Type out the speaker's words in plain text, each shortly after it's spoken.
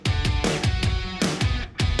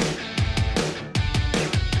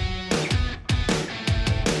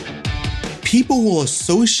people will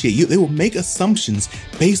associate you. They will make assumptions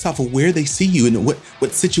based off of where they see you and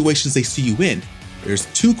what situations they see you in. There's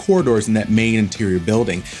 2 corridors in that main interior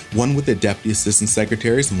building, one with the deputy assistant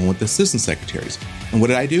secretaries and one with the assistant secretaries. And what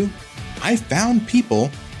did I do? I found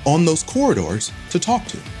people on those corridors to talk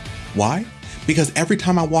to. Why? Because every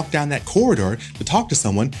time I walked down that corridor to talk to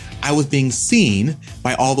someone, I was being seen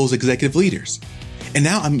by all those executive leaders. And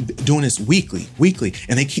now I'm doing this weekly,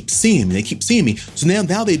 and they keep seeing me. So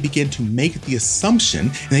now they begin to make the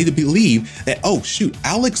assumption and they believe that, oh shoot,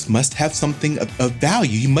 Alex must have something of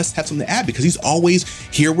value. He must have something to add because he's always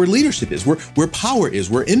here where leadership is, where power is,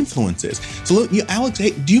 where influence is. So look, Alex,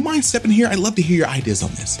 hey, do you mind stepping here? I'd love to hear your ideas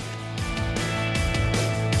on this.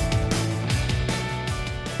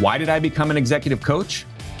 Why did I become an executive coach?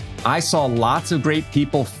 I saw lots of great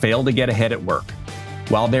people fail to get ahead at work,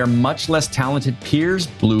 while their much less talented peers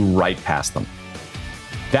blew right past them.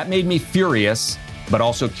 That made me furious, but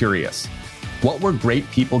also curious. What were great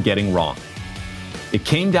people getting wrong? It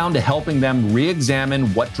came down to helping them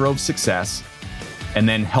re-examine what drove success, and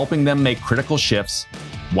then helping them make critical shifts,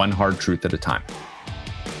 one hard truth at a time.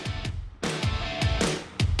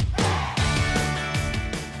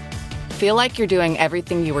 Feel like you're doing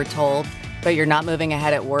everything you were told, but you're not moving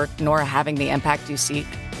ahead at work nor having the impact you seek?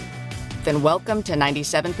 Then welcome to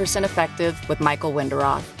 97% Effective with Michael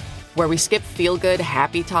Winderoth, where we skip feel-good,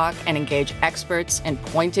 happy talk and engage experts in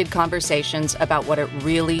pointed conversations about what it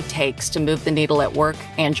really takes to move the needle at work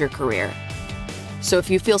and your career. So if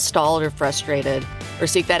you feel stalled or frustrated, or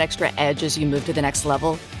seek that extra edge as you move to the next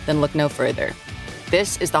level, then look no further.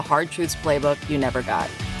 This is the Hard Truths Playbook you never got.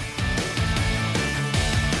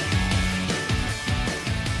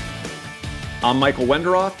 I'm Michael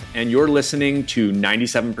Winderoth, and you're listening to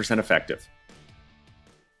 97% Effective.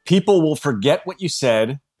 People will forget what you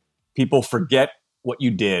said, people forget what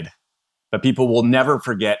you did, but people will never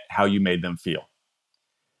forget how you made them feel.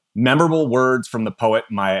 Memorable words from the poet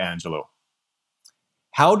Maya Angelou.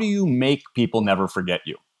 How do you make people never forget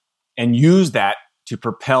you and use that to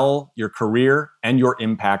propel your career and your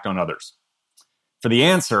impact on others? For the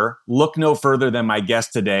answer, look no further than my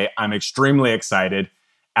guest today. I'm extremely excited.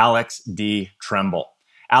 Alex D. Tremble.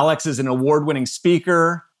 Alex is an award-winning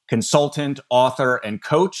speaker, consultant, author, and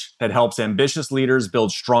coach that helps ambitious leaders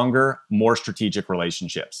build stronger, more strategic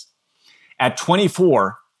relationships. At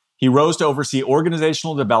 24, he rose to oversee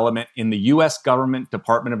organizational development in the U.S. government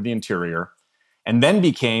Department of the Interior, and then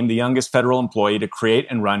became the youngest federal employee to create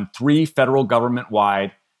and run 3 federal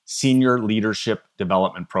government-wide senior leadership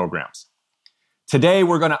development programs. Today,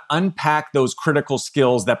 we're going to unpack those critical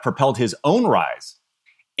skills that propelled his own rise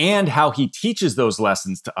and how he teaches those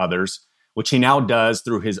lessons to others, which he now does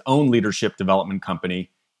through his own leadership development company,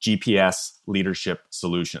 GPS Leadership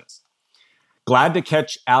Solutions. Glad to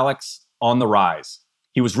catch Alex on the rise.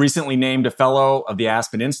 He was recently named a fellow of the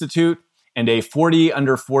Aspen Institute and a 40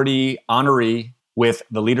 under 40 honoree with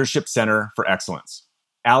the Leadership Center for Excellence.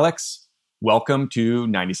 Alex, welcome to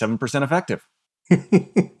 97% Effective.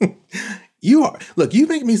 You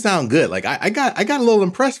make me sound good. Like I got a little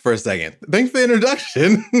impressed for a second. Thanks for the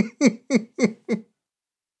introduction.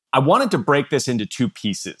 I wanted to break this into 2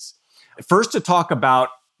 pieces. First, to talk about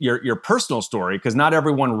your personal story, because not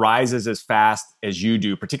everyone rises as fast as you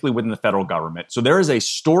do, particularly within the federal government. So there is a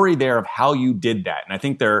story there of how you did that. And I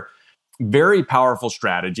think they're very powerful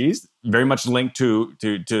strategies, very much linked to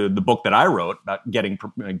the book that I wrote about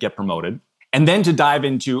get promoted. And then to dive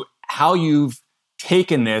into how you've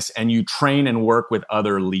taken this and you train and work with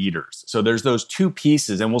other leaders. So there's those 2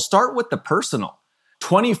 pieces. And we'll start with the personal.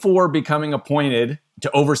 24, becoming appointed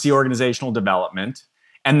to oversee organizational development,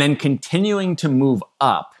 and then continuing to move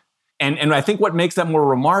up. And I think what makes that more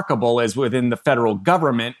remarkable is within the federal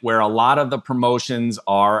government, where a lot of the promotions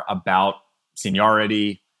are about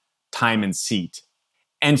seniority, time and seat.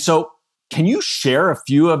 And so can you share a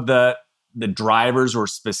few of the drivers or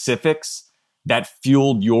specifics that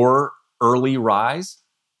fueled your early rise?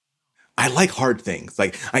 I like hard things.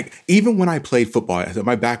 Like even when I played football,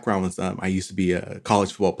 my background was I used to be a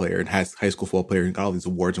college football player and high school football player and got all these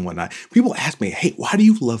awards and whatnot. People ask me, "Hey, why do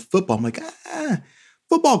you love football?" I'm like,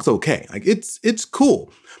 football's okay. Like it's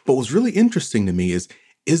cool. But what's really interesting to me is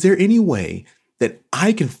there any way that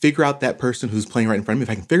I can figure out that person who's playing right in front of me?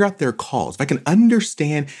 If I can figure out their calls, if I can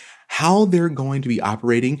understand how they're going to be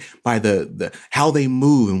operating by the how they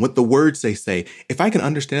move and what the words they say. If I can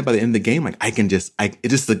understand it by the end of the game, like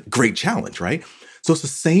it's just a great challenge, right? So it's the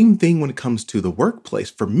same thing when it comes to the workplace.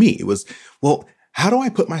 For me, it was, well, how do I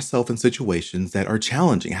put myself in situations that are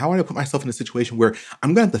challenging? How do I put myself in a situation where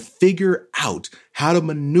I'm going to have to figure out how to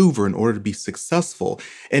maneuver in order to be successful?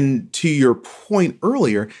 And to your point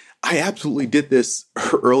earlier, I absolutely did this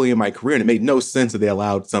early in my career, and it made no sense that they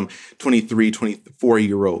allowed some 23,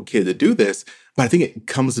 24-year-old kid to do this. But I think it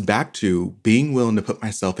comes back to being willing to put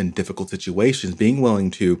myself in difficult situations, being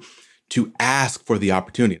willing to ask for the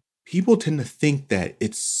opportunity. People tend to think that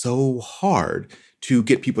it's so hard to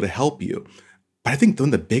get people to help you. But I think one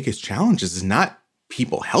of the biggest challenges is not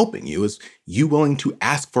people helping you, is you willing to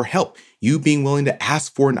ask for help, you being willing to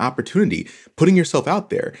ask for an opportunity, putting yourself out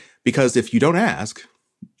there. Because if you don't ask,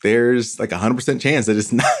 there's like 100% chance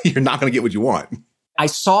that you're not going to get what you want. I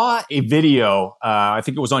saw a video, I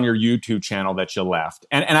think it was on your YouTube channel that you left.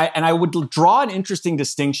 And I would draw an interesting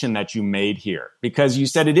distinction that you made here, because you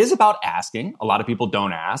said it is about asking. A lot of people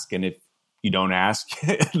don't ask. And if you don't ask,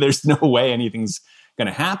 there's no way anything's going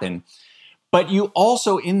to happen. But you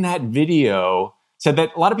also in that video said that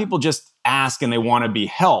a lot of people just ask and they want to be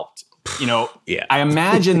helped. Yeah. I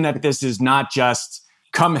imagine that this is not just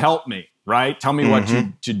come help me, right? Tell me what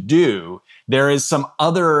to do. There is some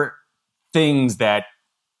other things that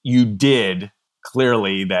you did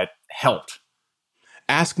clearly that helped.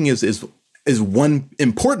 Asking is one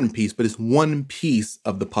important piece, but it's one piece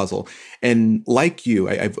of the puzzle. And like you,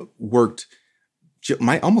 I've worked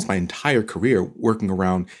almost my entire career working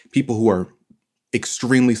around people who are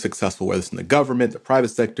extremely successful, whether it's in the government, the private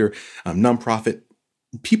sector, nonprofit,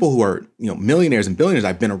 people who are millionaires and billionaires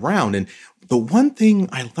I've been around. And the one thing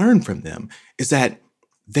I learned from them is that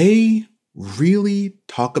they really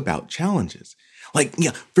talk about challenges.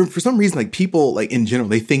 For some reason, people in general,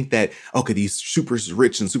 they think that, okay, these super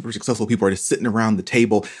rich and super successful people are just sitting around the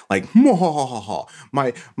table like,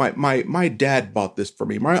 my dad bought this for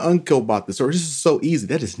me. My uncle bought this, or this is so easy.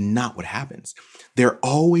 That is not what happens. They're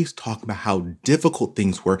always talking about how difficult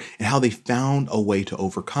things were and how they found a way to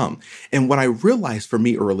overcome. And what I realized for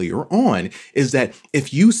me earlier on is that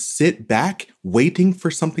if you sit back waiting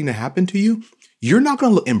for something to happen to you, you're not going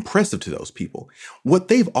to look impressive to those people. What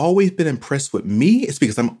they've always been impressed with me is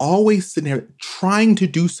because I'm always sitting here trying to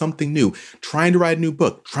do something new, trying to write a new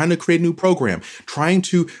book, trying to create a new program, trying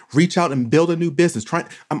to reach out and build a new business.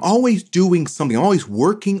 I'm always doing something. I'm always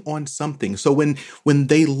working on something. So when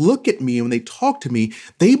they look at me and when they talk to me,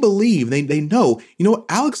 they believe, they know,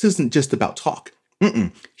 Alex isn't just about talk.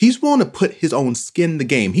 He's willing to put his own skin in the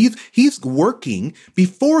game. He's working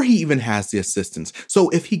before he even has the assistance. So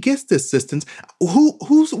if he gets the assistance,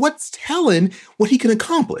 what's telling what he can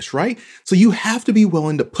accomplish, right? So you have to be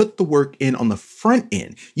willing to put the work in on the front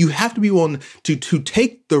end. You have to be willing to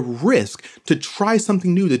take the risk to try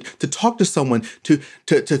something new, to talk to someone, to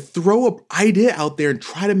throw an idea out there and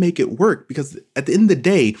try to make it work. Because at the end of the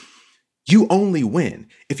day, you only win.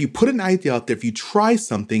 If you put an idea out there, if you try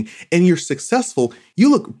something and you're successful,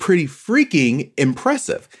 you look pretty freaking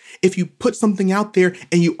impressive. If you put something out there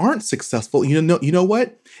and you aren't successful, you know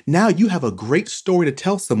what? Now you have a great story to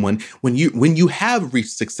tell someone when you have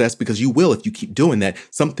reached success, because you will, if you keep doing that,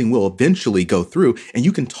 something will eventually go through. And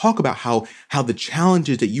you can talk about how the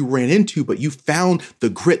challenges that you ran into, but you found the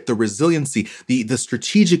grit, the resiliency, the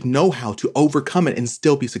strategic know-how to overcome it and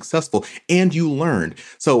still be successful. And you learned.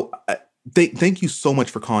 So thank you so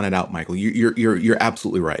much for calling it out, Michael. You're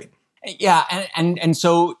absolutely right. Yeah, and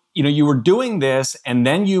so you were doing this, and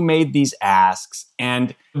then you made these asks,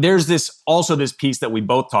 and there's this piece that we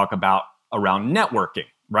both talk about around networking,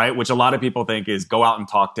 right? Which a lot of people think is go out and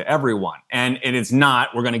talk to everyone, and it's not.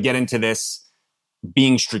 We're going to get into this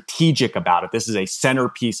being strategic about it. This is a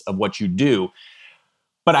centerpiece of what you do,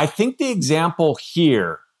 but I think the example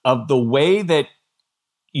here of the way that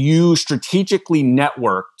you strategically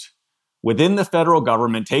networked within the federal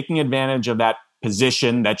government, taking advantage of that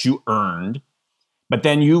position that you earned, but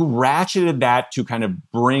then you ratcheted that to kind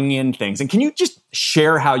of bring in things. And can you just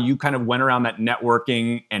share how you kind of went around that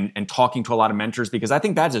networking and talking to a lot of mentors? Because I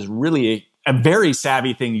think that is really a very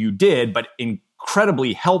savvy thing you did, but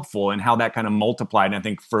incredibly helpful in how that kind of multiplied and I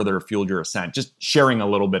think further fueled your ascent. Just sharing a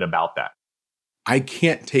little bit about that. I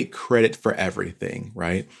can't take credit for everything,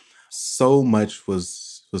 right? So much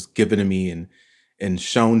was given to me and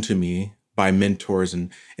shown to me by mentors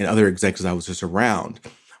and other executives I was just around.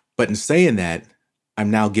 But in saying that, I'm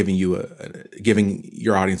now giving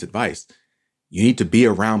your audience advice. You need to be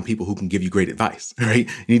around people who can give you great advice, right?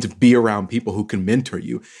 You need to be around people who can mentor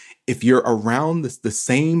you. If you're around the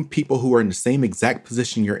same people who are in the same exact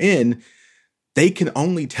position you're in, they can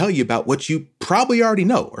only tell you about what you probably already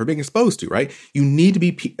know or being exposed to, right? You need to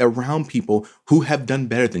be around people who have done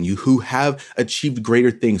better than you, who have achieved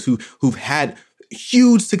greater things, who've had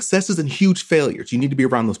huge successes and huge failures. You need to be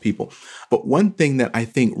around those people. But one thing that I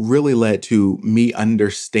think really led to me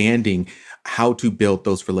understanding how to build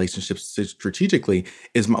those relationships strategically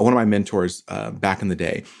is one of my mentors back in the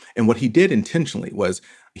day. And what he did intentionally was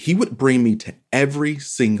he would bring me to every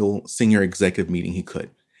single senior executive meeting he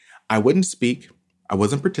could. I wouldn't speak. I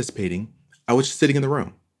wasn't participating. I was just sitting in the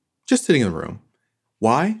room, just sitting in the room.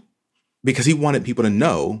 Why? Because he wanted people to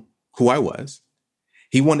know who I was.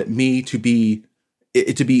 He wanted me to be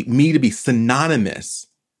synonymous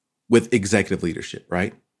with executive leadership,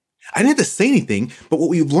 right? I didn't have to say anything, but what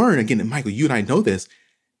we've learned, again, and Michael, you and I know this,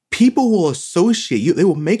 people will associate you. They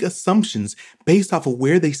will make assumptions based off of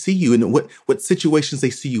where they see you and what situations they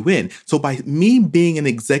see you in. So by me being in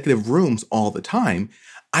executive rooms all the time,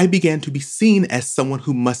 I began to be seen as someone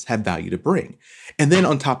who must have value to bring. And then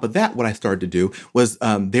on top of that, what I started to do was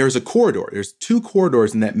there's a corridor. There's two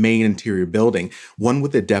corridors in that main interior building, one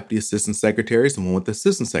with the deputy assistant secretaries and one with the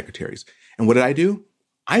assistant secretaries. And what did I do?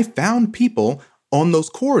 I found people on those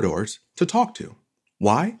corridors to talk to.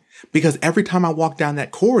 Why? Because every time I walked down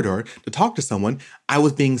that corridor to talk to someone, I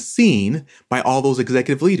was being seen by all those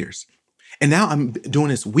executive leaders. And now I'm doing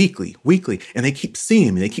this weekly, and they keep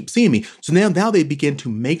seeing me. So now they begin to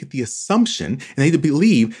make the assumption and they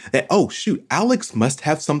believe that, oh, shoot, Alex must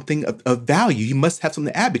have something of value. He must have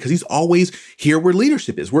something to add because he's always here where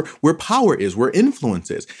leadership is, where power is, where influence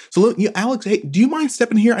is. So look, Alex, hey, do you mind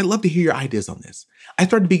stepping here? I'd love to hear your ideas on this. I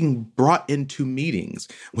started being brought into meetings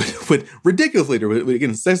with ridiculous leaders, with again,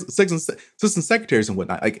 assistant secretaries and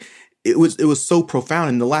whatnot. Like it was so profound.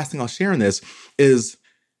 And the last thing I'll share in this is,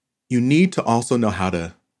 you need to also know how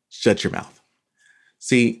to shut your mouth.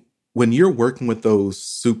 See, when you're working with those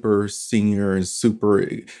super senior and super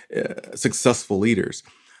successful leaders,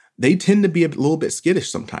 they tend to be a little bit skittish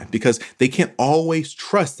sometimes because they can't always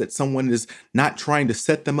trust that someone is not trying to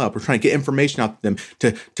set them up or trying to get information out to them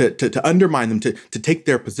to undermine them, to take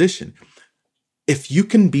their position. If you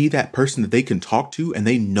can be that person that they can talk to and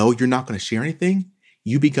they know you're not going to share anything,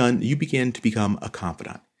 you begin to become a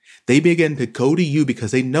confidant. They begin to go to you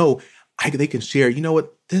because they know they can share, you know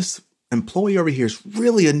what, this employee over here is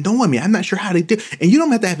really annoying me. I'm not sure how they do. And you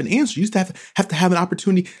don't have to have an answer. You just have to have an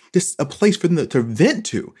opportunity, just a place for them to vent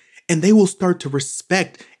to. And they will start to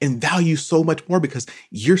respect and value so much more because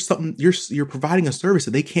you're providing a service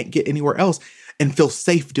that they can't get anywhere else and feel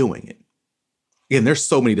safe doing it. Again, there's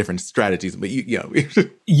so many different strategies, but you know.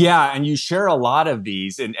 Yeah, and you share a lot of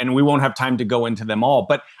these, and we won't have time to go into them all.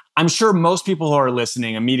 But I'm sure most people who are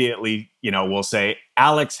listening immediately, will say,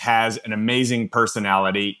 Alex has an amazing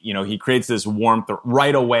personality. He creates this warmth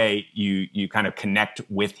right away. You kind of connect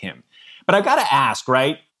with him. But I've got to ask,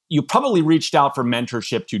 right? You probably reached out for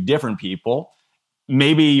mentorship to different people.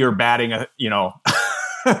 Maybe you're batting a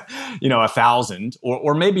 1,000,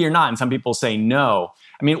 or maybe you're not. And some people say no.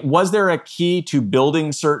 I mean, was there a key to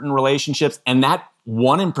building certain relationships, and that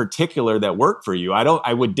one in particular that worked for you?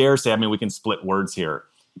 I would dare say, we can split words here.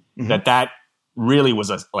 Mm-hmm. that really was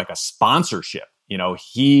like a sponsorship.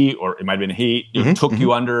 He, or it might have been he, took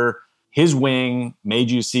you under his wing,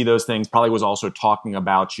 made you see those things, probably was also talking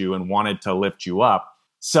about you and wanted to lift you up.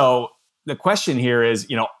 So the question here is,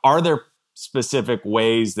 are there specific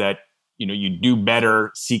ways that, you do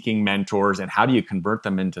better seeking mentors, and how do you convert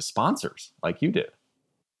them into sponsors like you did?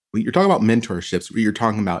 When you're talking about mentorships, what you're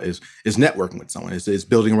talking about is networking with someone, is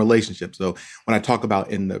building a relationship. So when I talk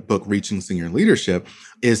about in the book, Reaching Senior Leadership,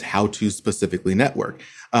 is how to specifically network.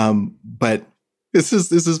 But this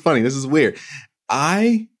is funny. This is weird.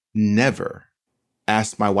 I never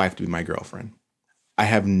asked my wife to be my girlfriend. I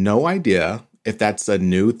have no idea if that's a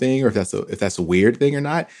new thing or if that's a weird thing or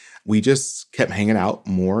not. We just kept hanging out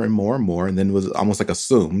more and more and more, and then it was almost like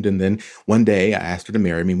assumed. And then one day I asked her to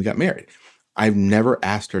marry me, and we got married. I've never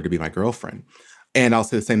asked her to be my girlfriend. And I'll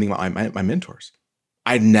say the same thing about my mentors.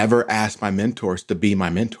 I never asked my mentors to be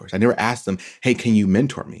my mentors. I never asked them, hey, can you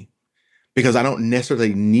mentor me? Because I don't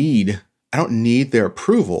necessarily need their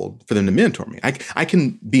approval for them to mentor me. I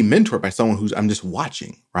can be mentored by someone I'm just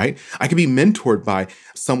watching, right? I can be mentored by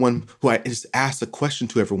someone who I just ask a question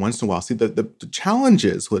to every once in a while. See, the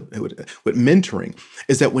challenges with mentoring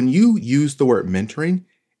is that when you use the word mentoring,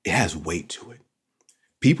 it has weight to it.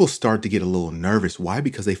 People start to get a little nervous. Why?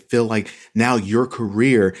 Because they feel like now your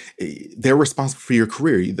career, they're responsible for your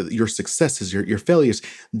career, your successes, your failures.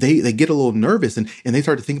 They get a little nervous and they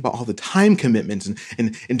start to think about all the time commitments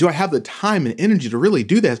and do I have the time and energy to really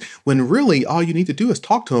do that? When really all you need to do is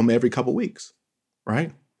talk to them every couple of weeks,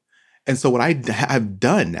 right? And so what I've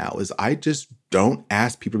done now is I just don't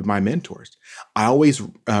ask people to be my mentors. I always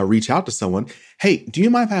reach out to someone. Hey, do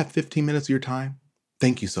you mind if I have 15 minutes of your time?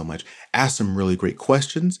 Thank you so much. Ask some really great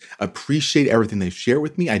questions. Appreciate everything they've shared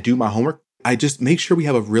with me. I do my homework. I just make sure we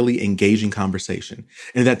have a really engaging conversation.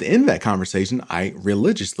 And at the end of that conversation, I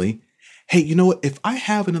religiously, hey, you know what? If I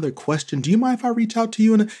have another question, do you mind if I reach out to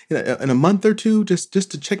you in a month or two just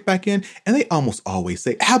to check back in? And they almost always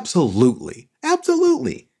say, absolutely,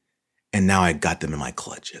 absolutely. And now I got them in my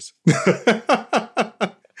clutches.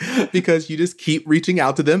 Because you just keep reaching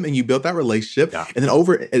out to them and you build that relationship. Yeah. And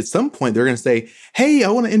then at some point, they're going to say, hey, I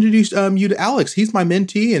want to introduce you to Alex. He's my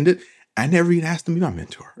mentee. And I never even asked him to be my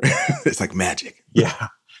mentor. It's like magic. Yeah.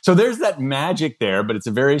 So there's that magic there, but it's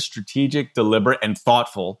a very strategic, deliberate, and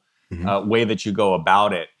thoughtful way that you go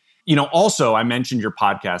about it. Also, I mentioned your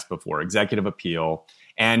podcast before, Executive Appeal.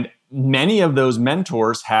 And many of those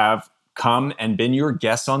mentors have come and been your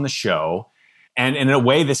guests on the show. And in a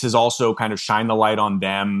way, this has also kind of shined the light on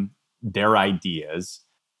them, their ideas.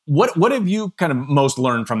 What have you kind of most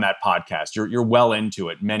learned from that podcast? You're well into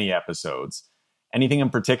it, many episodes. Anything in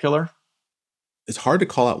particular? It's hard to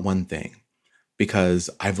call out one thing because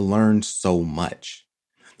I've learned so much.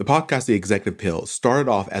 The podcast, The Executive Appeal, started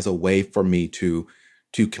off as a way for me to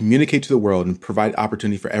communicate to the world and provide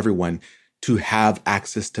opportunity for everyone to have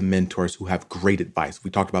access to mentors who have great advice. We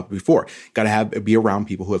talked about it before. Got to be around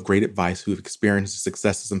people who have great advice, who have experienced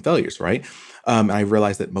successes and failures, right? And I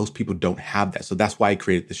realized that most people don't have that. So that's why I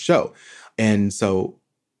created the show. And so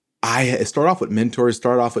it started off with mentors,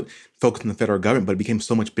 started off with focus on the federal government, but it became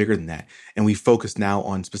so much bigger than that. And we focus now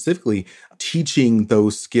on specifically teaching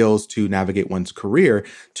those skills to navigate one's career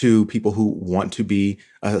to people who want to be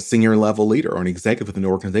a senior level leader or an executive within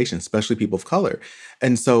an organization, especially people of color.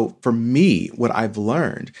 And so for me, what I've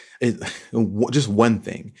learned is just one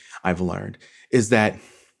thing I've learned is that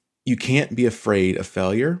you can't be afraid of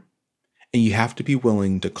failure and you have to be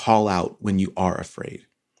willing to call out when you are afraid.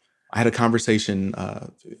 I had a conversation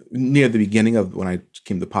near the beginning of when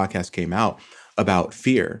the podcast came out about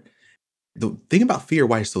fear. The thing about fear,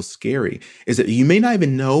 why it's so scary, is that you may not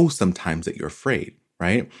even know sometimes that you're afraid,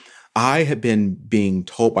 right? I have been being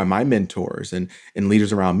told by my mentors and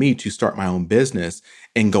leaders around me to start my own business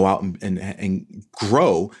and go out and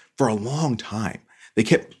grow for a long time. They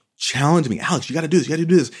kept challenging me, Alex, you got to do this, you got to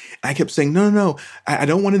do this. And I kept saying, no, I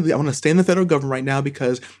don't want to. I want to stay in the federal government right now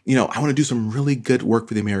because, I want to do some really good work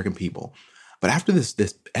for the American people. But after this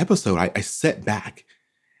episode, I sat back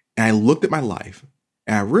and I looked at my life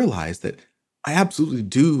and I realized that I absolutely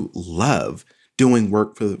do love doing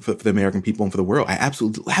work for the American people and for the world. I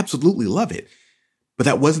absolutely love it. But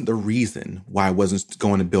that wasn't the reason why I wasn't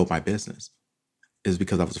going to build my business. It was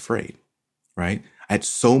because I was afraid, right? I had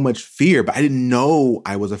so much fear, but I didn't know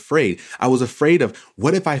I was afraid. I was afraid of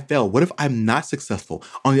what if I fail? What if I'm not successful?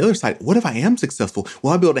 On the other side, what if I am successful?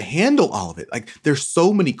 Will I be able to handle all of it? Like there's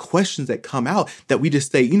so many questions that come out that we just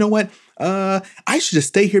say, you know what? I should just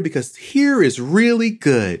stay here because here is really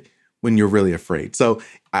good when you're really afraid. So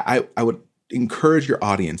I would encourage your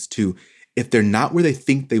audience to, if they're not where they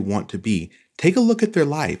think they want to be, take a look at their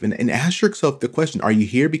life and ask yourself the question, are you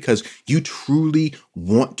here because you truly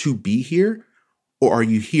want to be here? Or are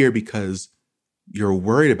you here because you're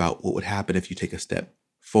worried about what would happen if you take a step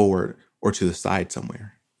forward or to the side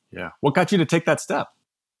somewhere? Yeah. What got you to take that step?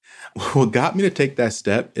 What got me to take that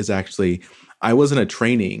step is actually, I was in a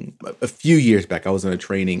training a few years back. I was in a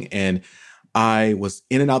training and I was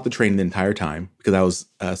in and out the training the entire time because I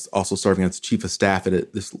was also serving as chief of staff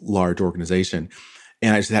at this large organization.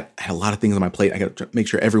 And I just had a lot of things on my plate. I got to make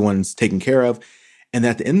sure everyone's taken care of. And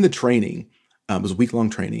at the end of the training, it was a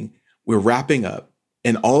week-long training, we were wrapping up.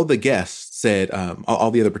 And all of the guests said, all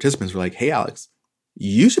the other participants were like, hey, Alex,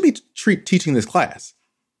 you should be teaching this class.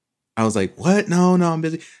 I was like, what? No, I'm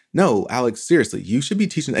busy. No, Alex, seriously, you should be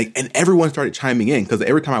teaching. And everyone started chiming in because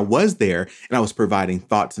every time I was there and I was providing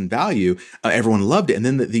thoughts and value, everyone loved it. And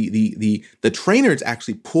then the trainers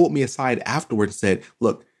actually pulled me aside afterwards and said,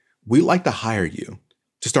 look, we'd like to hire you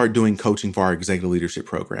to start doing coaching for our executive leadership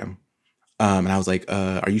program. And I was like,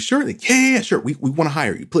 are you sure? Like, yeah, sure. We want to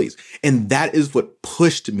hire you, please. And that is what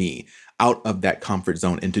pushed me out of that comfort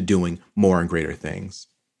zone into doing more and greater things.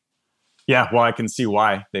 Yeah, well, I can see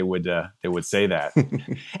why they would say that.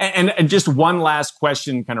 and just one last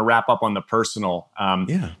question, kind of wrap up on the personal,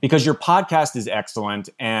 because your podcast is excellent.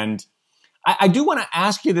 And I do want to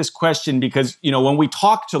ask you this question because, when we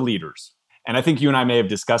talk to leaders, and I think you and I may have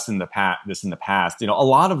discussed this in the past, a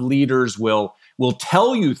lot of leaders will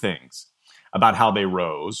tell you things about how they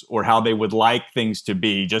rose or how they would like things to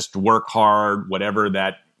be, just work hard, whatever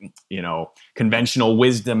that, conventional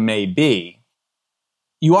wisdom may be.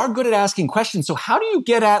 You are good at asking questions. So how do you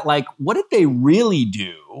get at what did they really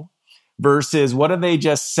do versus what are they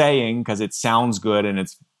just saying because it sounds good and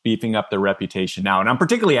it's beefing up their reputation now? And I'm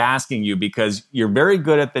particularly asking you because you're very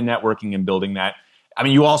good at the networking and building that. I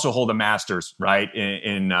mean, you also hold a master's, right,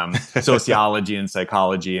 in sociology and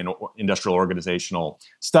psychology and industrial organizational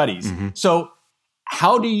studies. Mm-hmm. So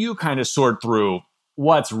how do you kind of sort through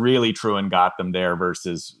what's really true and got them there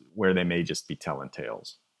versus where they may just be telling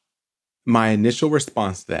tales? My initial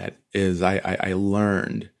response to that is I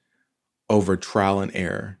learned over trial and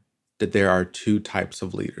error that there are two types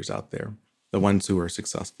of leaders out there, the ones who are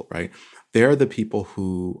successful, right? They're the people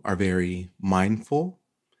who are very mindful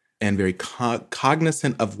and very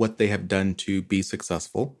cognizant of what they have done to be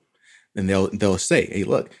successful. And they'll say, hey,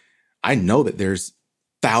 look, I know that there's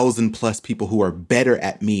 1,000+ people who are better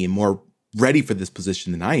at me and more ready for this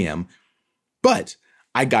position than I am, but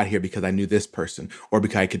I got here because I knew this person or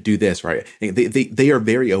because I could do this, right? They are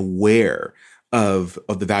very aware of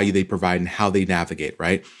the value they provide and how they navigate,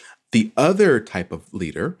 right? The other type of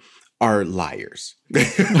leader are liars.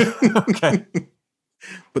 Okay.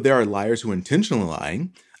 But there are liars who are intentionally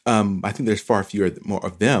lying. I think there's far fewer more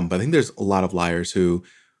of them, but I think there's a lot of liars who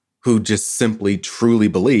just simply truly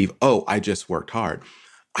believe, oh, I just worked hard.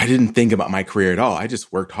 I didn't think about my career at all. I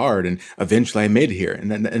just worked hard and eventually I made it here.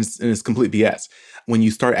 And it's complete BS. When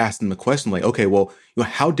you start asking the question like, okay, well,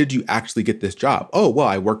 how did you actually get this job? Oh, well,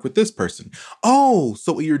 I worked with this person. Oh,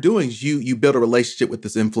 so what you're doing is you build a relationship with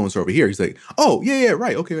this influencer over here. He's like, oh, yeah,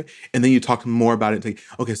 right. Okay. And then you talk to him more about it. Like,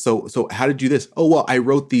 okay, so how did you do this? Oh, well, I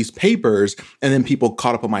wrote these papers and then people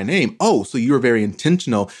caught up on my name. Oh, so you were very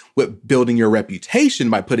intentional with building your reputation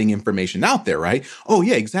by putting information out there, right? Oh,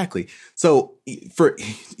 yeah, exactly. So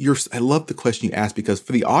I love the question you asked because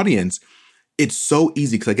for the audience, it's so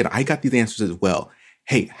easy because again, I got these answers as well.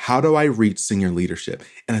 Hey, how do I reach senior leadership?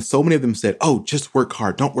 And so many of them said, oh, just work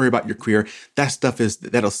hard. Don't worry about your career. That stuff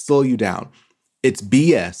that'll slow you down. It's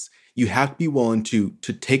BS. You have to be willing to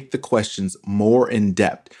take the questions more in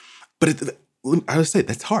depth. But I would say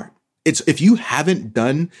that's hard. It's if you haven't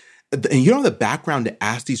done and you don't have the background to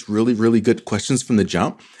ask these really, really good questions from the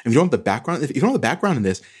jump. If you don't have the background in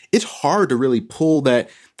this, it's hard to really pull that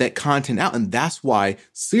content out. And that's why,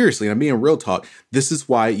 seriously, and I'm being real talk, this is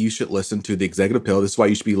why you should listen to The Executive Pill. This is why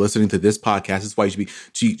you should be listening to this podcast. This is why you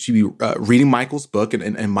should be reading Michael's book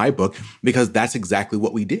and my book, because that's exactly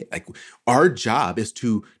what we did. Like our job is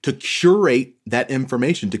to curate that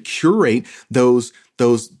information, to curate those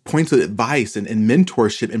points of advice and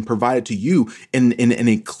mentorship and provide it to you in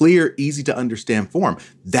a clear, easy to understand form.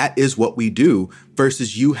 That is what we do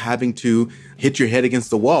versus you having to hit your head against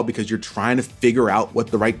the wall because you're trying to figure out what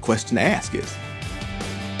the right question to ask is.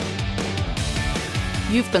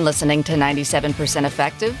 You've been listening to 97%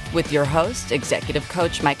 Effective with your host, Executive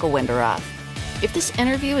Coach Michael Wenderoth. If this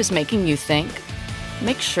interview is making you think,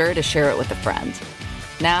 make sure to share it with a friend.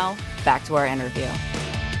 Now, back to our interview.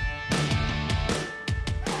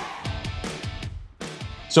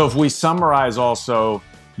 So if we summarize also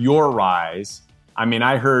your rise, I mean,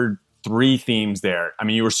 I heard 3 themes there. I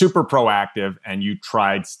mean, you were super proactive and you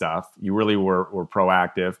tried stuff. You really were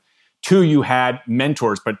proactive. 2, you had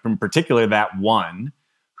mentors, but in particular that one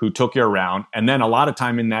who took you around. And then a lot of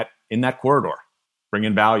time in that corridor,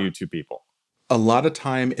 bringing value to people. A lot of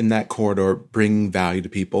time in that corridor, bringing value to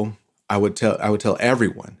people. I would tell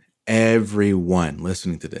everyone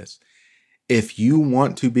listening to this, if you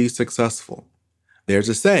want to be successful, there's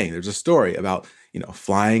a saying, there's a story about,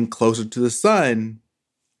 flying closer to the sun,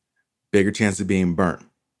 bigger chance of being burnt.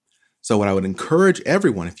 So what I would encourage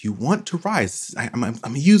everyone, if you want to rise, I'm going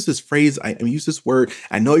to use this phrase, I'm going to use this word.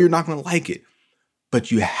 I know you're not going to like it,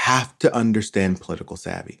 but you have to understand political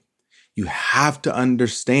savvy. You have to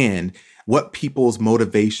understand what people's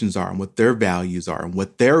motivations are and what their values are and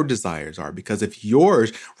what their desires are. Because if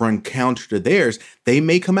yours run counter to theirs, they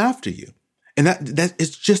may come after you. And that is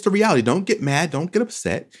just a reality. Don't get mad. Don't get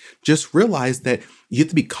upset. Just realize that you have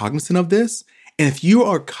to be cognizant of this. And if you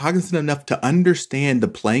are cognizant enough to understand the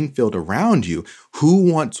playing field around you,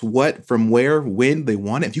 who wants what, from where, when they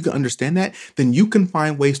want it, if you can understand that, then you can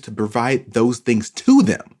find ways to provide those things to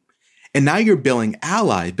them. And now you're building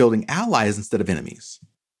allies instead of enemies.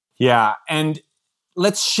 Yeah. And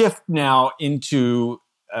let's shift now into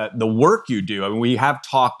the work you do. I mean, we have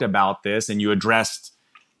talked about this and you addressed,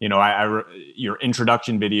 your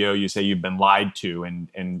introduction video, you say you've been lied to,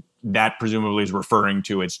 and that presumably is referring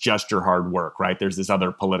to it's just your hard work, right? There's this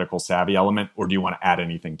other political savvy element, or do you want to add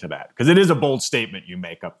anything to that? Because it is a bold statement you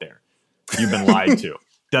make up there. You've been lied to.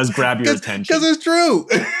 Does grab your attention. Because it's true.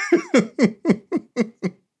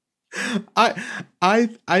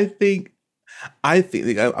 I think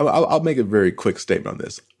I'll make a very quick statement on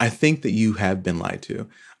this. I think that you have been lied to,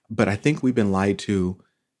 but I think we've been lied to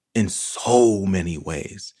in so many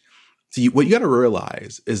ways. So what you got to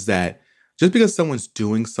realize is that just because someone's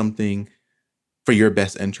doing something for your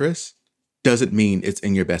best interest doesn't mean it's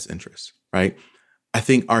in your best interest, right? I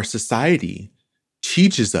think our society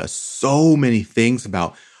teaches us so many things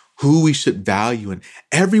about who we should value, and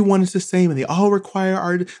everyone is the same, and they all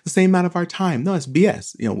require the same amount of our time. No, it's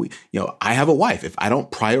BS. I have a wife. If I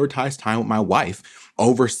don't prioritize time with my wife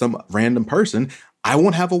over some random person, I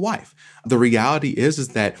won't have a wife. The reality is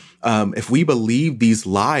that if we believe these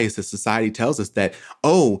lies that society tells us that,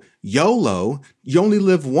 oh, YOLO, you only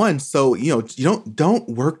live once, so you don't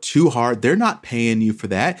work too hard. They're not paying you for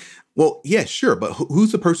that. Well, yeah, sure, but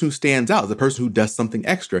who's the person who stands out? The person who does something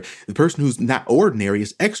extra. The person who's not ordinary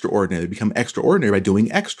is extraordinary. They become extraordinary by doing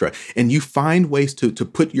extra. And you find ways to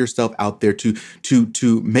put yourself out there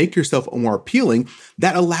to make yourself more appealing.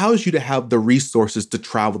 That allows you to have the resources to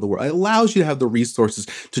travel the world. It allows you to have the resources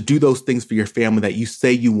to do those things for your family that you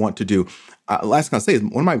say you want to do. Last thing I'll say is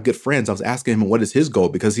one of my good friends, I was asking him what is his goal,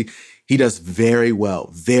 because he does very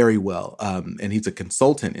well. And he's a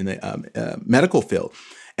consultant in the medical field.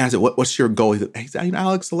 And I said, what's your goal? He said,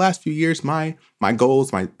 Alex, the last few years, my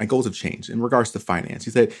goals have changed in regards to finance. He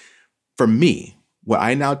said, for me, what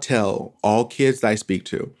I now tell all kids that I speak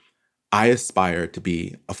to, I aspire to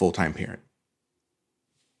be a full-time parent.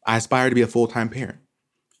 I aspire to be a full-time parent.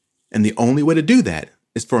 And the only way to do that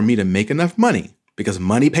is for me to make enough money, because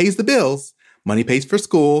money pays the bills, money pays for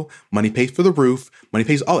school, money pays for the roof, money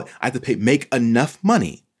pays all that. I have to make enough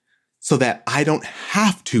money so that I don't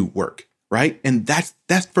have to work. Right? And that's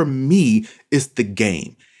for me is the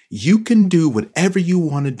game. You can do whatever you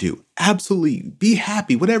want to do. Absolutely. Be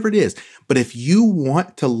happy, whatever it is. But if you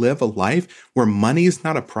want to live a life where money is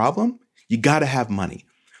not a problem, you got to have money.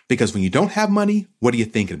 Because when you don't have money, what are you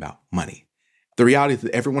thinking about? Money. The reality is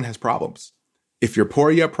that everyone has problems. If you're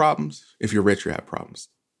poor, you have problems. If you're rich, you have problems.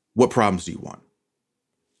 What problems do you want?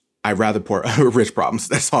 I'd rather rich problems.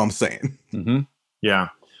 That's all I'm saying. Mm-hmm. Yeah.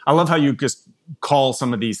 I love how you just call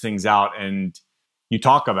some of these things out, and you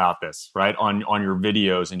talk about this, right, on your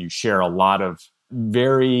videos, and you share a lot of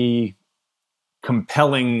very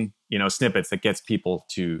compelling, snippets that gets people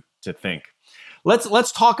to think.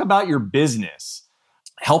 Let's talk about your business,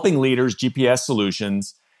 Helping Leaders, GPS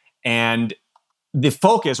Solutions, and the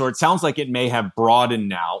focus, or it sounds like it may have broadened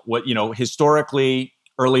now. What, historically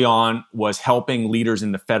early on was helping leaders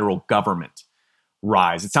in the federal government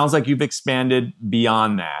rise. It sounds like you've expanded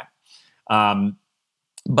beyond that.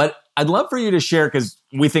 But I'd love for you to share, because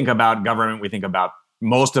we think about government,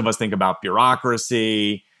 most of us think about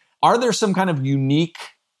bureaucracy. Are there some kind of unique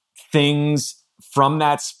things from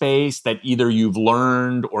that space that either you've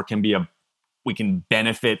learned or we can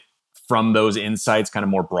benefit from those insights kind of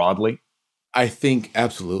more broadly? I think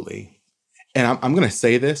absolutely. And I'm going to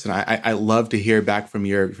say this, and I love to hear back from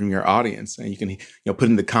your audience. And you can put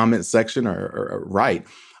in the comment section or write.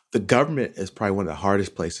 The government is probably one of the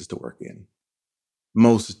hardest places to work in,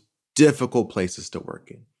 most difficult places to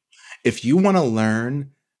work in. If you want to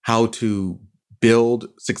learn how to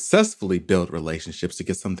successfully build relationships to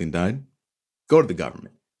get something done, go to the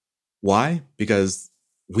government. Why? Because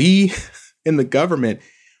we in the government,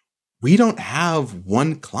 we don't have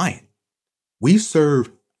one client. We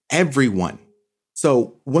serve everyone.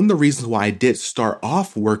 So one of the reasons why I did start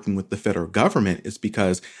off working with the federal government is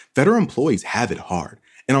because federal employees have it hard.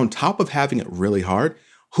 And on top of having it really hard,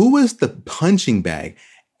 who is the punching bag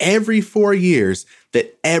every 4 years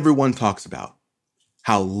that everyone talks about?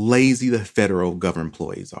 How lazy the federal government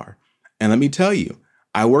employees are. And let me tell you,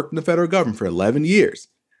 I worked in the federal government for 11 years.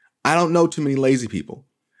 I don't know too many lazy people.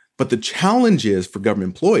 But the challenge is for government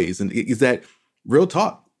employees is that, real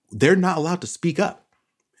talk, they're not allowed to speak up.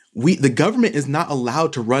 The government is not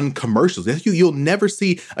allowed to run commercials. You'll never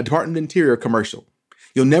see a Department of Interior commercial.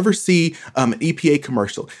 You'll never see an EPA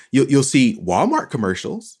commercial. You'll see Walmart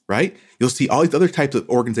commercials, right? You'll see all these other types of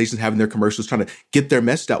organizations having their commercials trying to get their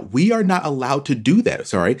message out. We are not allowed to do that.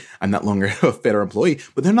 Sorry, I'm not longer a federal employee,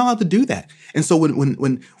 but they're not allowed to do that. And so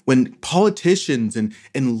when politicians and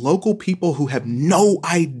local people who have no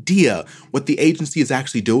idea what the agency is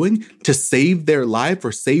actually doing to save their life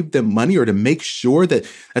or save them money or to make sure that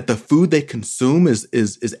the food they consume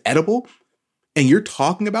is edible, and you're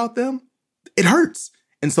talking about them, it hurts.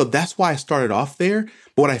 And so that's why I started off there.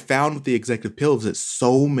 But what I found with the executive pill is that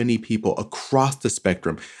so many people across the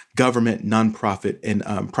spectrum, government, nonprofit,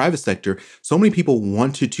 and private sector, so many people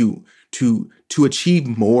wanted to achieve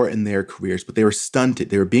more in their careers, but they were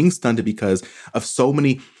stunted. They were being stunted because of so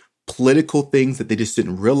many political things that they just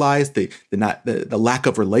didn't realize, the lack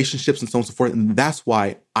of relationships and so on and so forth. And that's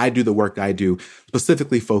why I do the work I do,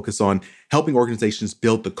 specifically focus on helping organizations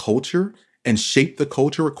build the culture and shape the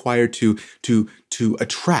culture required to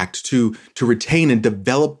attract, to retain and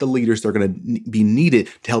develop the leaders that are going to be needed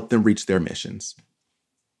to help them reach their missions.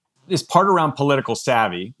 This part around political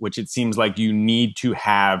savvy, which it seems like you need to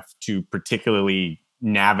have to particularly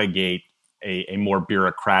navigate a more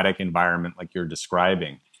bureaucratic environment like you're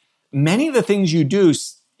describing. Many of the things you do,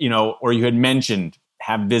 or you had mentioned,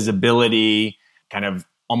 have visibility, kind of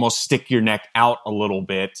almost stick your neck out a little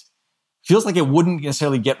bit. Feels like it wouldn't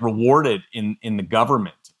necessarily get rewarded in the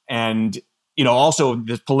government. And, also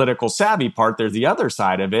this political savvy part, there's the other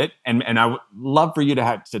side of it. And I would love for you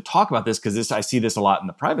to talk about this, because I see this a lot in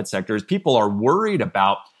the private sector, is people are worried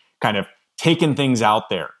about kind of taking things out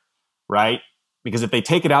there, right? Because if they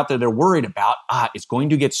take it out there, they're worried about, it's going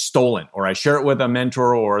to get stolen, or I share it with a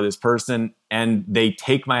mentor or this person and they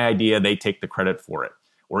take my idea, they take the credit for it,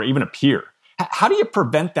 or even a peer. How do you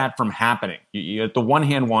prevent that from happening? You at the one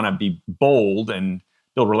hand want to be bold and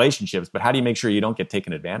build relationships, but how do you make sure you don't get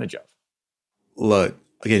taken advantage of? Look,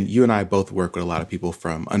 again, you and I both work with a lot of people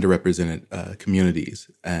from underrepresented communities.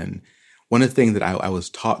 And one of the things that I was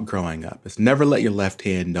taught growing up is never let your left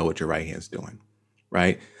hand know what your right hand's doing,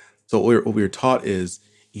 right? So what we were taught is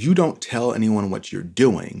you don't tell anyone what you're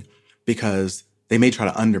doing because they may try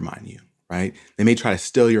to undermine you, right? They may try to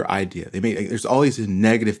steal your idea. There's all these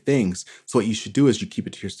negative things. So what you should do is you keep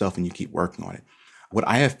it to yourself and you keep working on it. What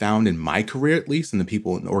I have found in my career, at least, and the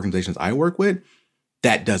people in the organizations I work with,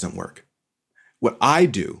 that doesn't work. What I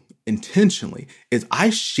do intentionally is I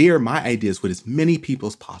share my ideas with as many people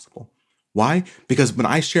as possible. Why? Because when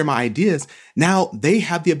I share my ideas, now they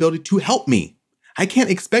have the ability to help me. I can't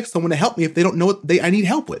expect someone to help me if they don't know what I need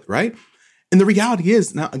help with, right? And the reality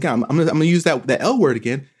is, now again, I'm gonna use that L word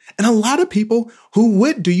again. And a lot of people who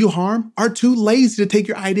would do you harm are too lazy to take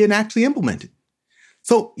your idea and actually implement it.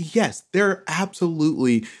 So yes, there are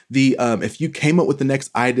absolutely if you came up with the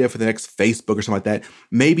next idea for the next Facebook or something like that,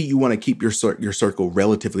 maybe you want to keep your circle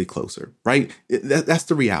relatively closer, right? That's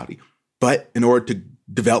the reality. But in order to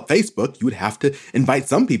develop Facebook, you would have to invite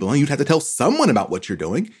some people and you'd have to tell someone about what you're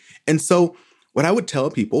doing. And so what I would tell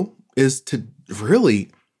people is to really,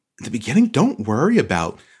 at the beginning, don't worry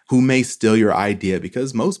about who may steal your idea,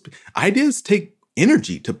 because most ideas take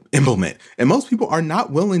energy to implement. And most people are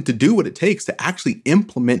not willing to do what it takes to actually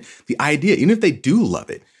implement the idea, even if they do love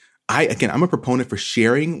it. I'm a proponent for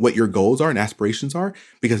sharing what your goals are and aspirations are,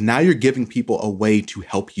 because now you're giving people a way to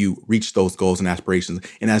help you reach those goals and aspirations.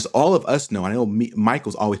 And as all of us know, I know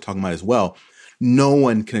Michael's always talking about it as well, no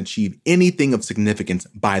one can achieve anything of significance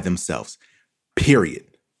by themselves, period.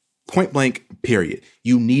 Point blank, period.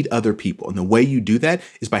 You need other people. And the way you do that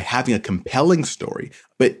is by having a compelling story.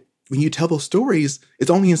 But when you tell those stories,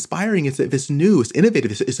 it's only inspiring if it's new, it's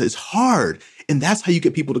innovative, it's hard. And that's how you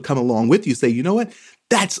get people to come along with you. Say, you know what?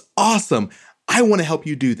 That's awesome. I want to help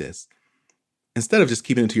you do this. Instead of just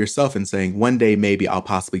keeping it to yourself and saying, one day, maybe I'll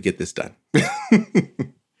possibly get this done.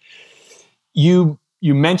 You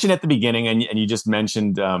mentioned at the beginning, and you just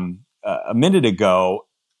mentioned a minute ago,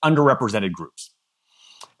 underrepresented groups.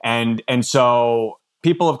 And so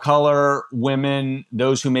people of color, women,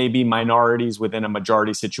 those who may be minorities within a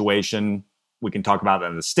majority situation, we can talk about that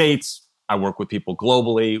in the States. I work with people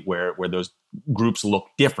globally where those groups look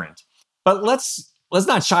different. But let's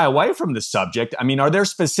not shy away from the subject. I mean, are there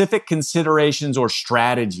specific considerations or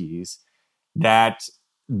strategies that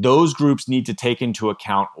those groups need to take into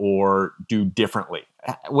account or do differently?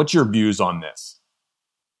 What's your views on this?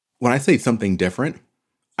 When I say something different,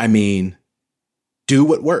 I mean, do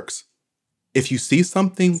what works. If you see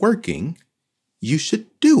something working, you should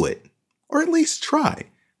do it, or at least try,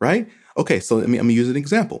 right? Okay, so I'm going to use an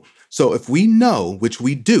example. So if we know, which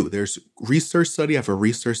we do, there's research study after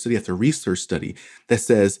research study after research study that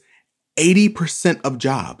says 80% of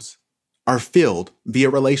jobs are filled via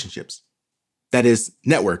relationships. That is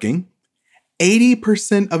networking.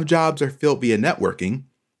 80% of jobs are filled via networking.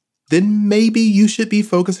 Then maybe you should be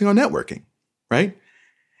focusing on networking, right?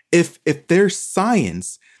 If there's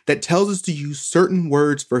science that tells us to use certain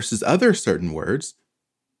words versus other certain words,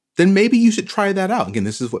 then maybe you should try that out. Again,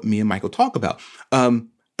 this is what me and Michael talk about.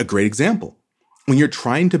 A great example. When you're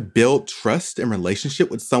trying to build trust and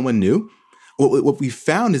relationship with someone new, what we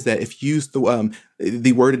found is that if you use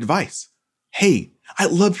the word advice, hey, I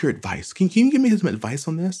love your advice. Can you give me some advice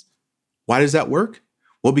on this? Why does that work?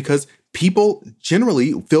 Well, because people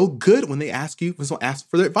generally feel good when they ask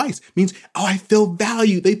for their advice. It means, oh, I feel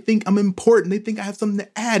valued. They think I'm important. They think I have something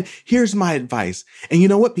to add. Here's my advice. And you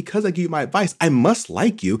know what? Because I give you my advice, I must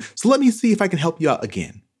like you. So let me see if I can help you out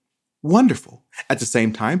again. Wonderful. At the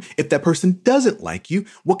same time, if that person doesn't like you,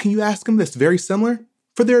 what can you ask them that's very similar?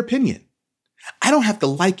 For their opinion. I don't have to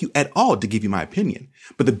like you at all to give you my opinion.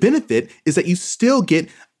 But the benefit is that you still get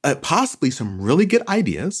possibly some really good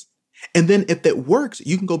ideas. And then if that works,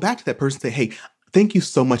 you can go back to that person and say, hey, thank you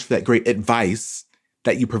so much for that great advice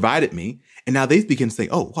that you provided me. And now they begin to say,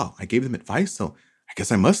 oh, wow, I gave them advice. So I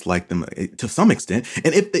guess I must like them to some extent.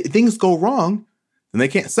 And if things go wrong, then they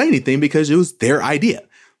can't say anything because it was their idea.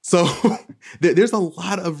 So there's a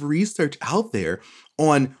lot of research out there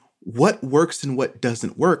on what works and what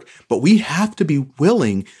doesn't work. But we have to be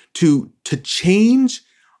willing to change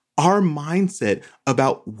our mindset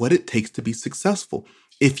about what it takes to be successful.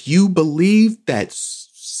 If you believe that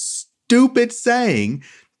stupid saying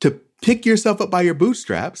to pick yourself up by your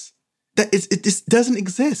bootstraps, it just doesn't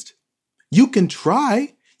exist. You can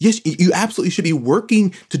try. Yes, you absolutely should be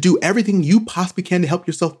working to do everything you possibly can to help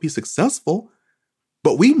yourself be successful.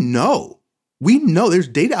 But we know there's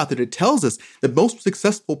data out there that tells us that most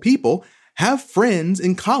successful people have friends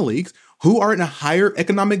and colleagues who are in a higher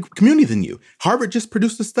economic community than you. Harvard just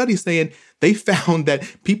produced a study saying they found that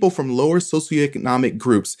people from lower socioeconomic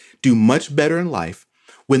groups do much better in life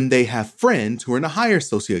when they have friends who are in a higher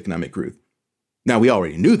socioeconomic group. Now, we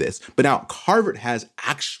already knew this, but now Harvard has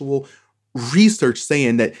actual research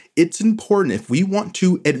saying that it's important if we want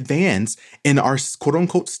to advance in our quote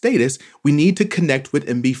unquote status, we need to connect with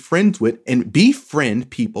and be friends with and befriend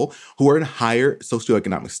people who are in higher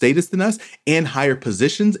socioeconomic status than us and higher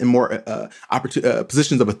positions and more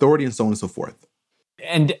positions of authority and so on and so forth.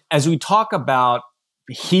 And as we talk about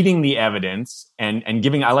heeding the evidence and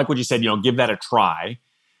giving, I like what you said, give that a try.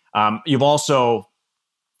 You've also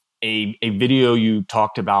a video you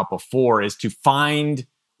talked about before is to find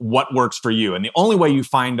what works for you. And the only way you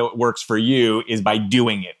find what works for you is by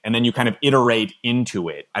doing it. And then you kind of iterate into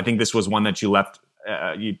it. I think this was one that you left,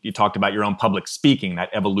 you talked about your own public speaking, that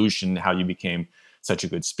evolution, how you became such a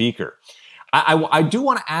good speaker. I do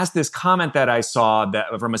want to ask this comment that I saw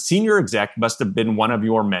that from a senior exec, must have been one of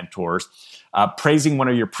your mentors, praising one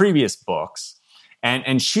of your previous books.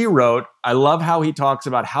 And she wrote, I love how he talks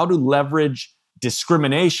about how to leverage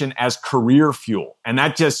discrimination as career fuel. And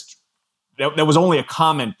that was only a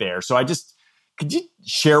comment there. So could you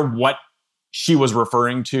share what she was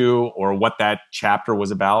referring to or what that chapter was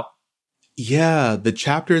about? Yeah, the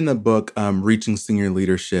chapter in the book, Reaching Senior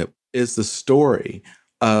Leadership, is the story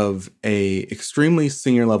of a extremely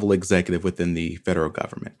senior level executive within the federal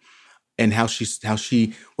government and how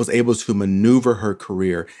she was able to maneuver her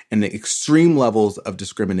career in the extreme levels of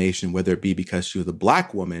discrimination, whether it be because she was a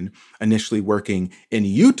Black woman initially working in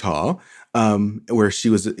Utah, where she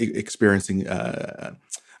was experiencing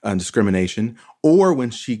discrimination, or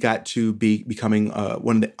when she got to becoming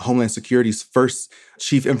one of the Homeland Security's first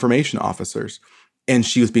chief information officers, and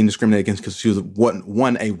she was being discriminated against because she was a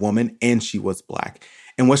woman and she was Black.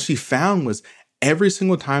 And what she found was every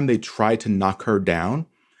single time they tried to knock her down,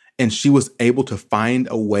 and she was able to find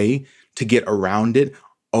a way to get around it,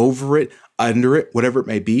 over it, under it, whatever it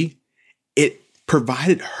may be, it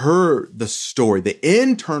provided her the story, the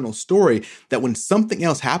internal story that when something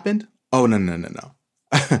else happened, oh, no.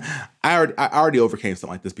 I already overcame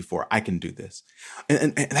something like this before. I can do this.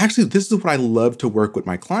 And actually, this is what I love to work with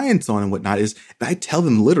my clients on and whatnot is I tell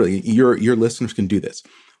them literally, your listeners can do this.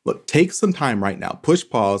 Look, take some time right now, push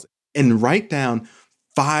pause and write down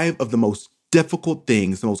 5 of the most difficult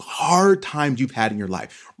things, the most hard times you've had in your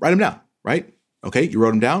life. Write them down, right? Okay, you wrote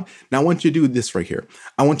them down. Now I want you to do this right here.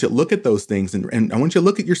 I want you to look at those things and I want you to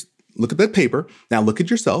look at that paper. Now look at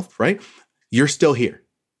yourself, right? You're still here.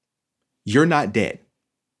 You're not dead.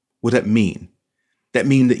 What does that mean? That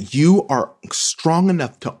means that you are strong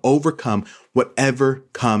enough to overcome whatever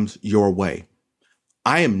comes your way.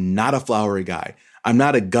 I am not a flowery guy. I'm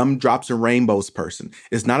not a gumdrops and rainbows person.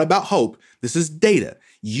 It's not about hope. This is data.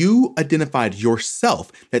 You identified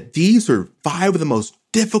yourself that these are 5 of the most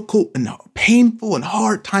difficult and painful and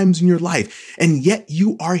hard times in your life. And yet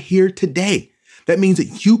you are here today. That means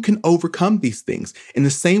that you can overcome these things. In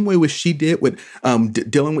the same way as she did with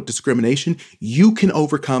dealing with discrimination, you can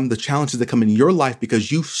overcome the challenges that come in your life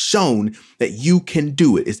because you've shown that you can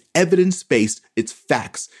do it. It's evidence-based. It's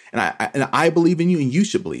facts. And I believe in you and you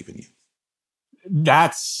should believe in you.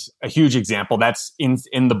 That's a huge example. That's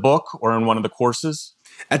in the book or in one of the courses?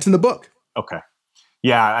 That's in the book. Okay.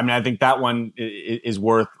 Yeah. I mean, I think that one is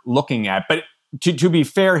worth looking at. But to be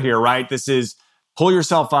fair here, right? This is pull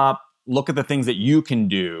yourself up, look at the things that you can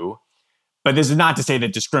do. But this is not to say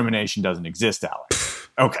that discrimination doesn't exist, Alex.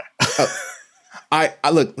 Okay. I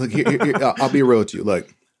look here, I'll be real with you.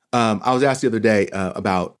 Look, I was asked the other day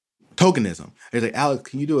about tokenism. It's like, Alex,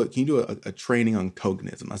 can you do a training on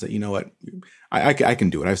tokenism? I said, you know what? I can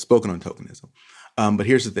do it. I've spoken on tokenism. But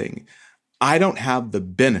here's the thing. I don't have the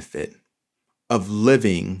benefit of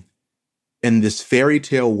living in this fairy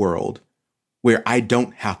tale world where I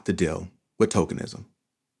don't have to deal with tokenism.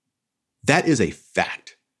 That is a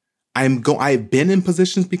fact. I've been in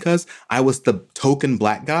positions because I was the token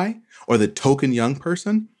Black guy or the token young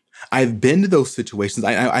person. I've been to those situations.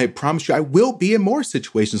 I promise you, I will be in more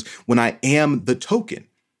situations when I am the token.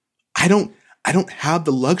 I don't have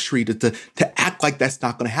the luxury to act like that's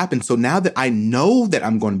not going to happen. So now that I know that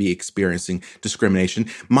I'm going to be experiencing discrimination,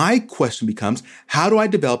 my question becomes, how do I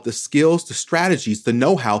develop the skills, the strategies, the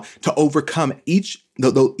know-how to overcome each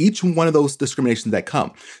one of those discriminations that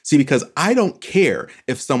come? See, because I don't care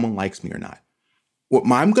if someone likes me or not. What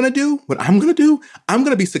I'm going to do, I'm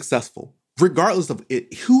going to be successful. Regardless of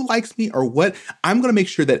who likes me or what, I'm going to make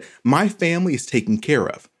sure that my family is taken care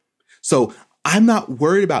of. So I'm not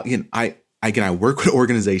worried about, I work with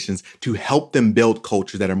organizations to help them build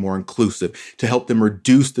cultures that are more inclusive, to help them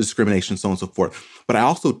reduce the discrimination, so on and so forth. But I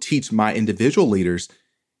also teach my individual leaders,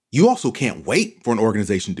 you also can't wait for an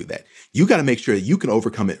organization to do that. You got to make sure that you can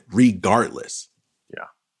overcome it regardless. Yeah.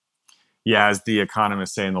 Yeah. As the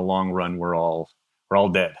economists say, in the long run, we're all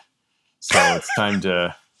dead. So it's time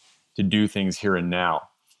to do things here and now.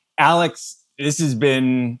 Alex, this has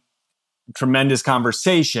been a tremendous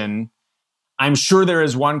conversation. I'm sure there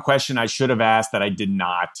is one question I should have asked that I did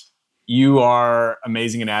not. You are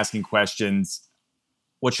amazing at asking questions.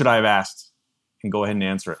 What should I have asked? And go ahead and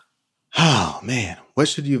answer it. Oh, man. What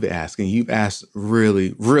should you have asked? And you've asked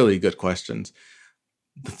really, really good questions.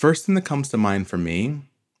 The first thing that comes to mind for me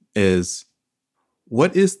is,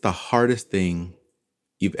 what is the hardest thing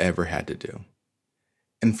you've ever had to do?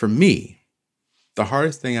 And for me, the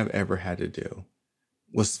hardest thing I've ever had to do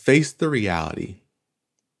was face the reality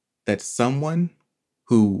that someone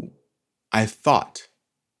who I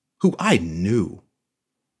knew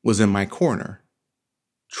was in my corner,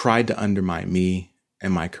 tried to undermine me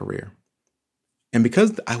and my career. And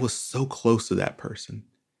because I was so close to that person,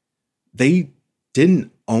 they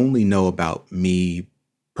didn't only know about me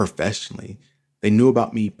professionally. They knew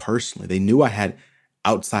about me personally. They knew I had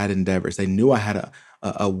outside endeavors. They knew I had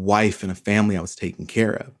a wife and a family I was taking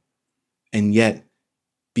care of. And yet,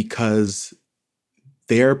 because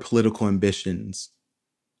their political ambitions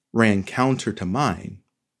ran counter to mine,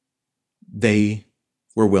 they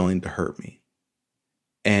were willing to hurt me.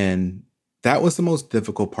 And that was the most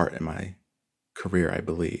difficult part in my career, I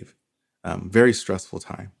believe. Very stressful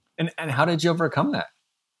time. And how did you overcome that?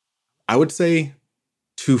 I would say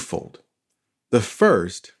twofold. The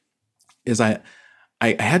first is I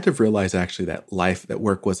had to realize actually that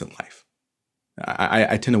work wasn't life.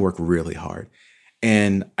 I tend to work really hard.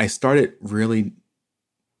 And I started really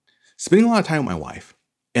spending a lot of time with my wife.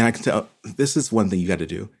 And I can tell, this is one thing you got to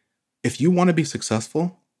do. If you want to be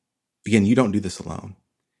successful, again, you don't do this alone.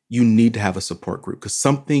 You need to have a support group because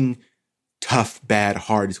something tough, bad,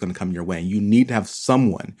 hard is going to come your way. And you need to have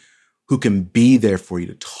someone who can be there for you,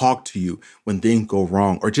 to talk to you when things go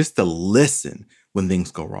wrong, or just to listen when things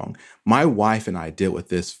go wrong. My wife and I dealt with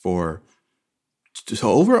this for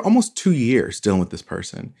over almost 2 years, dealing with this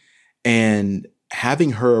person. And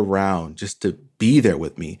having her around just to be there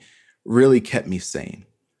with me really kept me sane.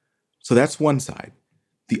 So that's one side.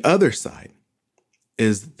 The other side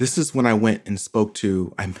is, this is when I went and spoke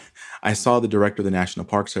to, I saw the director of the National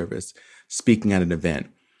Park Service speaking at an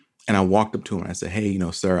event. And I walked up to him and I said, hey,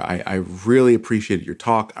 sir, I really appreciated your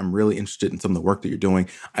talk. I'm really interested in some of the work that you're doing.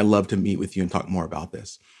 I'd love to meet with you and talk more about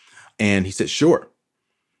this. And he said, sure.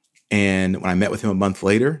 And when I met with him a month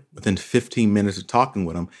later, within 15 minutes of talking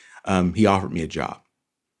with him, he offered me a job.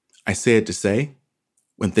 I say it to say,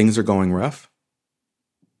 when things are going rough,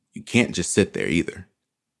 you can't just sit there either.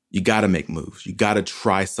 You got to make moves. You got to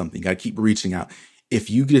try something. You got to keep reaching out.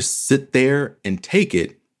 If you just sit there and take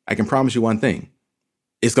it, I can promise you one thing.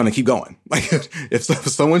 It's going to keep going. Like if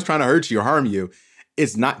someone's trying to hurt you or harm you,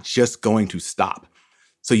 it's not just going to stop.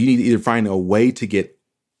 So you need to either find a way to get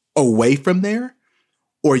away from there,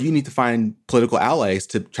 or you need to find political allies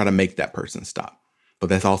to try to make that person stop. But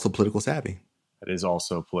that's also political savvy. That is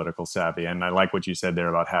also political savvy. And I like what you said there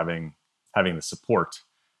about having the support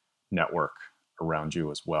network around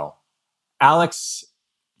you as well. Alex,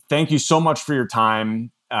 thank you so much for your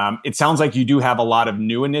time. It sounds like you do have a lot of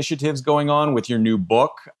new initiatives going on with your new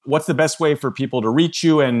book. What's the best way for people to reach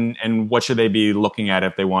you, and what should they be looking at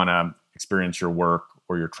if they want to experience your work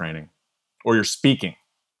or your training or your speaking?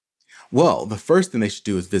 Well, the first thing they should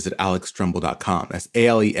do is visit alextremble.com. That's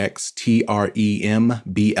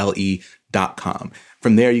ALEXTREMBLE.com. alextremble.com.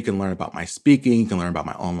 From there, you can learn about my speaking, you can learn about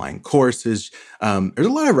my online courses. There's a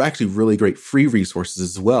lot of actually really great free resources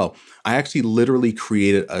as well. I actually literally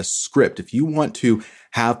created a script. If you want to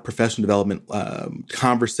have professional development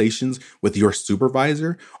conversations with your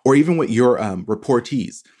supervisor or even with your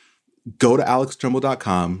reportees, go to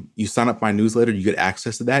alextremble.com. You sign up for my newsletter, you get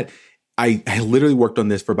access to that. I literally worked on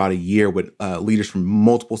this for about a year with leaders from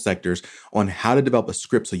multiple sectors on how to develop a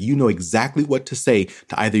script so you know exactly what to say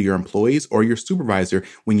to either your employees or your supervisor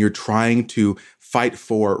when you're trying to fight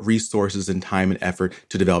for resources and time and effort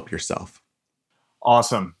to develop yourself.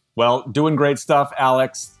 Awesome. Well, doing great stuff,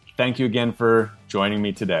 Alex. Thank you again for joining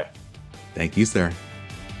me today. Thank you, sir.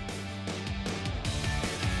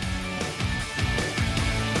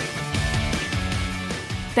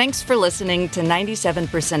 Thanks for listening to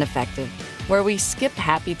 97% Effective, where we skip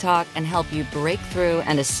happy talk and help you break through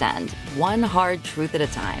and ascend one hard truth at a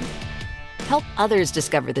time. Help others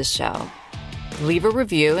discover this show. Leave a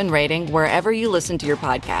review and rating wherever you listen to your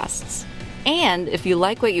podcasts. And if you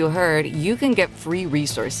like what you heard, you can get free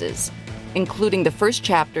resources, including the first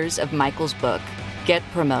chapters of Michael's book, Get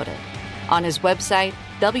Promoted, on his website,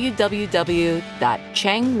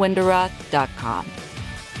 www.changwinderoth.com.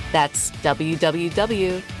 That's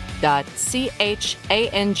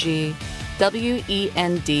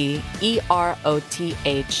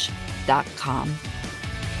www.changwenderoth.com.